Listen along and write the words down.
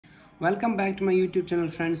Welcome back to my YouTube channel,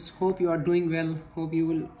 friends. Hope you are doing well. Hope you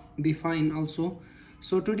will be fine also.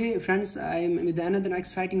 So today, friends, I am with another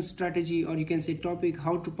exciting strategy, or you can say topic,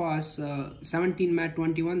 how to pass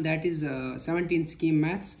 17MAT21, that is 17 scheme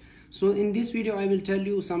maths. So in this video I will tell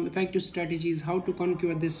you some effective strategies how to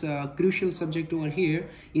conquer this crucial subject over here.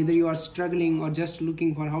 Either you are struggling or just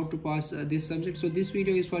looking for how to pass this subject. So this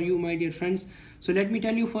video is for you, my dear friends. So let me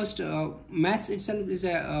tell you first, maths itself is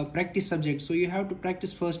a practice subject, so you have to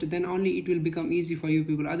practice first, then only it will become easy for you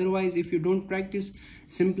people. Otherwise, if you don't practice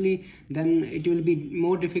simply, then it will be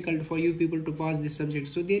more difficult for you people to pass this subject.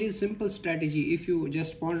 So there is simple strategy. If you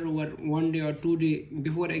just ponder over 1 day or 2 days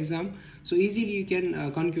before exam, so easily you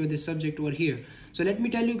can conquer this subject over here. So let me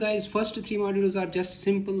tell you guys, first 3 modules are just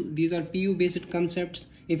simple. These are PU based concepts.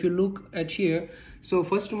 If you look at here, so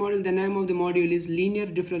first module, the name of the module is linear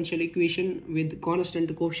differential equation with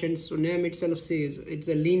constant coefficients. So name itself says it's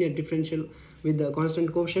a linear differential with the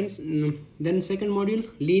constant coefficients. Then second module,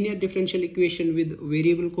 linear differential equation with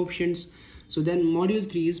variable coefficients. So then module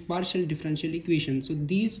 3 is partial differential equation. So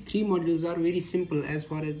these 3 modules are very simple as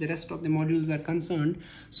far as the rest of the modules are concerned.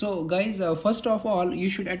 So guys, first of all, you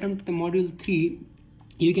should attempt the module 3.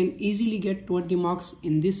 You can easily get 20 marks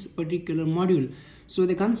in this particular module. So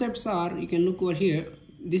the concepts are, you can look over here.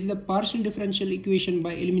 This is the partial differential equation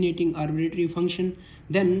by eliminating arbitrary function.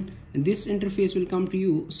 Then this interface will come to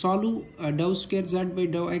you. Solve dou square z by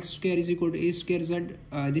dou x square is equal to a square z.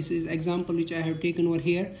 This is example which I have taken over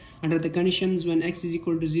here. Under the conditions when x is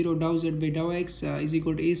equal to 0, dou z by dou x is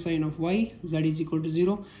equal to a sine of y, z is equal to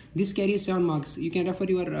 0. This carries 7 marks. You can refer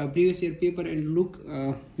your previous year paper and look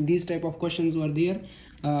these type of questions were there.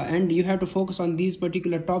 And you have to focus on these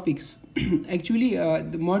particular topics. Actually,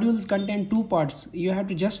 the modules contain 2 parts. You have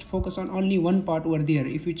to just focus on only one part over there.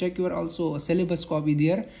 If you check your also syllabus copy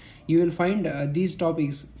there, you will find these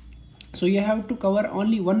topics. So you have to cover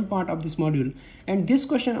only one part of this module. And this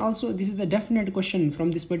question also, this is the definite question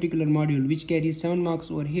from this particular module which carries 7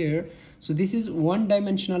 marks over here. So this is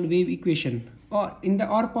one-dimensional wave equation. Or in the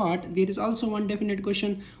OR part, there is also one definite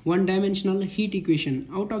question, one-dimensional heat equation.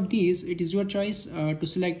 Out of these, it is your choice to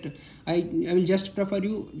select. I will just prefer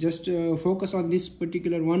you just focus on this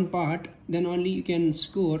particular one part, then only you can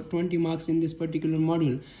score 20 marks in this particular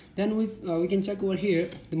module. Then we can check over here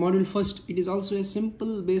the module first. It is also a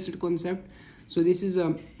simple based concept. So this is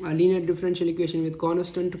a linear differential equation with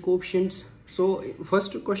constant coefficients. So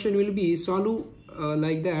first question will be solve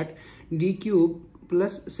like that, d cube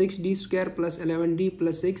plus 6d square plus 11d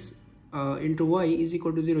plus 6 into y is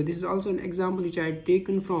equal to 0. This is also an example which I had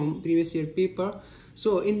taken from previous year paper.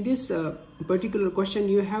 So in this particular question,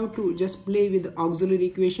 you have to just play with auxiliary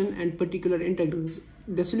equation and particular integrals.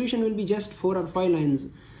 The solution will be just 4 or 5 lines.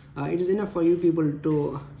 It is enough for you people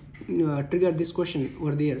to trigger this question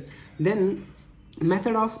over there. Then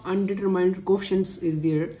method of undetermined coefficients is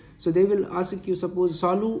there. So they will ask you, suppose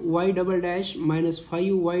solve y double dash minus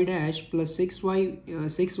 5y dash plus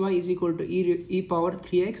 6y is equal to e power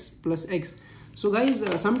 3x plus x. So guys,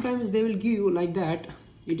 sometimes they will give you like that.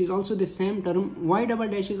 It is also the same term. Y double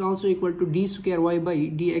dash is also equal to d square y by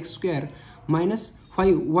dx square minus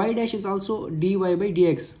 5y dash is also dy by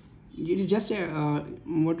dx. It is just a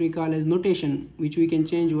what we call as notation which we can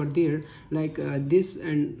change over there, like this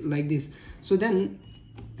and like this. So then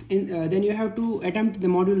then you have to attempt the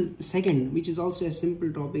module 2nd, which is also a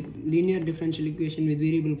simple topic, linear differential equation with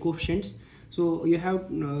variable coefficients. So you have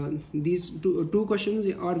these two questions,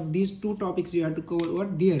 or these 2 topics you have to cover over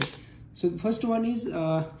there. So the first one is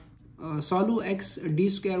solve x d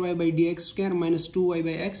square y by dx square minus 2y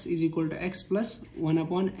by x is equal to x plus 1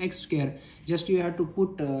 upon x square. Just you have to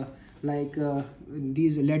put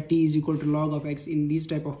these, let t is equal to log of x in these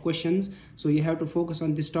type of questions. So you have to focus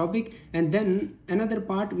on this topic. And then another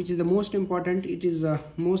part which is the most important, it is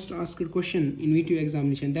most asked question in VTU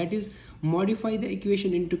examination, that is modify the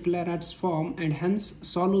equation into Clairaut's form and hence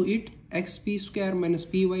solve it. Xp square minus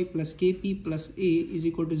py plus kp plus a is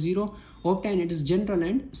equal to 0. Obtain its general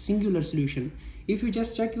and singular solution. If you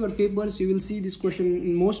just check your papers, you will see this question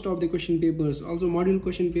in most of the question papers. Also module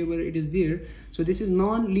question paper, it is there. So this is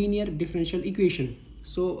non-linear differential equation.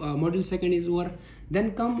 So module 2nd is over.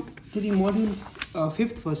 Then come to the module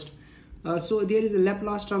 5th first. So there is a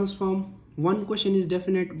Laplace transform, one question is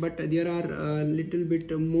definite, but there are a little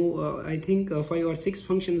bit more, I think 5 or 6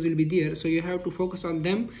 functions will be there, so you have to focus on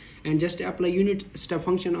them and just apply unit step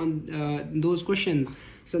function on those questions.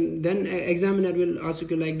 So then examiner will ask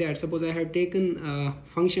you like that. Suppose I have taken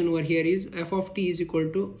function over here is f of t is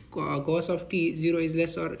equal to cos of t, 0 is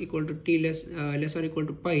less or equal to t less or equal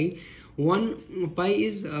to pi, 1 pi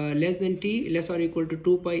is less than t, less or equal to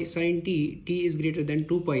 2 pi sin t, t is greater than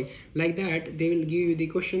 2 pi. Like that they will give you the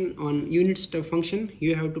question on unit step function.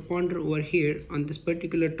 You have to ponder over here on this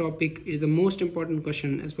particular topic. It is the most important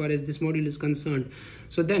question as far as this module is concerned.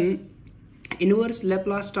 So then inverse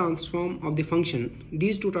Laplace transform of the function,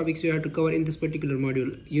 these two topics you have to cover in this particular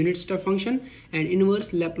module: unit step function and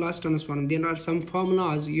inverse Laplace transform. There are some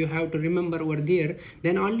formulas you have to remember over there,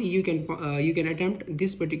 then only you can attempt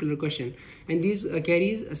this particular question, and these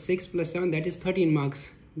carries 6 plus 7, that is 13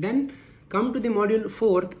 marks. Then come to the module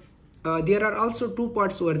 4th. There are also 2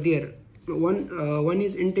 parts over there. One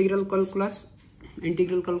is integral calculus.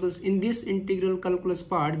 In this integral calculus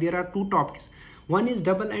part there are 2 topics. One is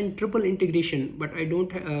double and triple integration, but I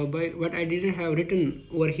didn't have written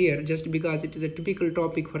over here just because it is a typical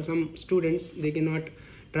topic for some students. They cannot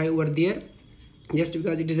try over there just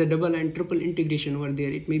because it is a double and triple integration over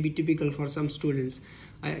there. It may be typical for some students.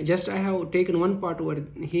 I have taken one part over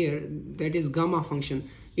here, that is gamma function.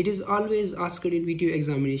 It is always asked in VTU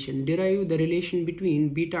examination. Derive the relation between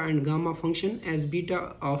beta and gamma function as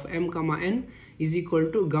beta of m comma n is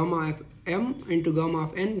equal to gamma of m into gamma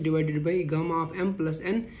of n divided by gamma of m plus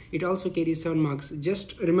n. It also carries 7 marks.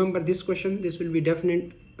 Just remember this question. This will be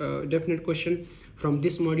definite question from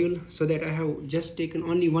this module, so that I have just taken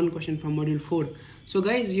only one question from module 4. So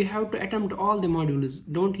guys, you have to attempt all the modules.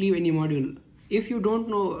 Don't leave any module. If you don't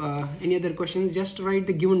know any other questions, just write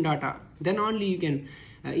the given data, then only you can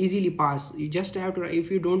easily pass. You just have to,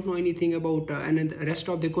 if you don't know anything about and the rest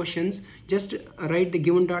of the questions, just write the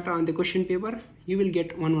given data on the question paper. You will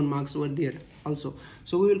get 1 marks over there also.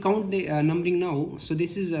 So we will count the numbering now. So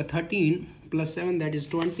this is 13 plus 7, that is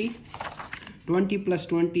 20, 20 plus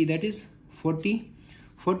 20, that is 40,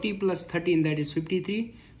 40 plus 13, that is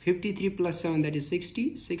 53, 53 plus 7, that is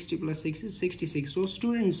 60, 60 plus 6 is 66. So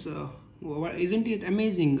students, isn't it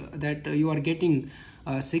amazing that you are getting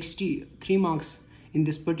 63 marks in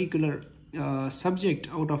this particular subject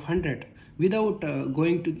out of 100 without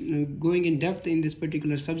going in depth in this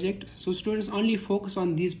particular subject? So students, only focus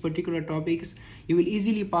on these particular topics. You will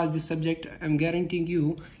easily pass this subject. I'm guaranteeing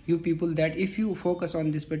you people that if you focus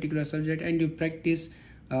on this particular subject and you practice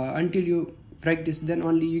until you practice, then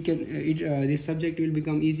only you can this subject will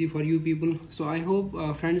become easy for you people. So I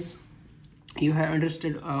hope friends, you have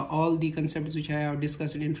understood all the concepts which I have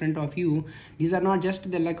discussed in front of you. These are not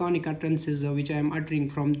just the laconic utterances which I am uttering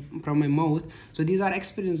from my mouth. So these are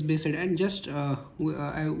experience based, and just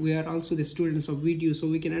we are also the students of VTU, so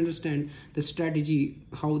we can understand the strategy,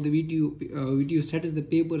 how the VTU sets the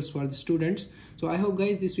papers for the students. So I hope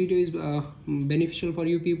guys this video is beneficial for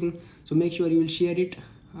you people. So make sure you will share it.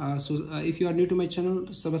 If you are new to my channel,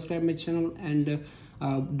 subscribe my channel, and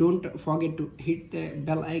don't forget to hit the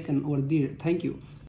bell icon over there. Thank you.